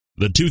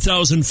The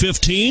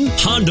 2015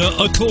 Honda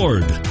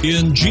Accord.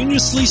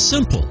 Ingeniously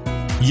simple,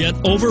 yet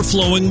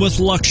overflowing with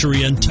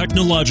luxury and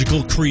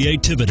technological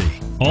creativity.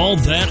 All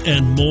that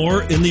and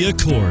more in the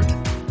Accord.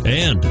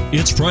 And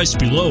it's priced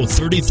below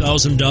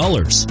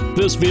 $30,000.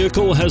 This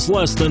vehicle has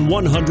less than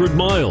 100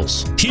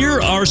 miles.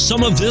 Here are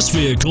some of this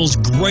vehicle's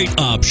great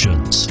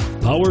options: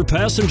 power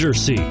passenger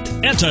seat,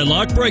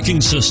 anti-lock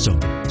braking system,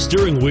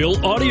 steering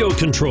wheel audio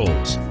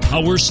controls,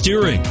 power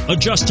steering,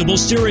 adjustable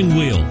steering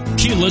wheel,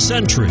 keyless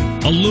entry,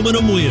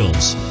 aluminum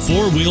wheels,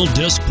 four-wheel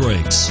disc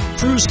brakes,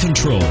 cruise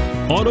control,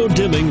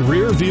 auto-dimming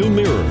rear view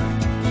mirror.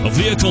 A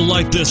vehicle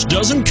like this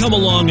doesn't come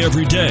along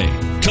every day.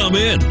 Come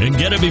in and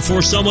get it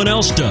before someone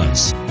else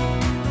does.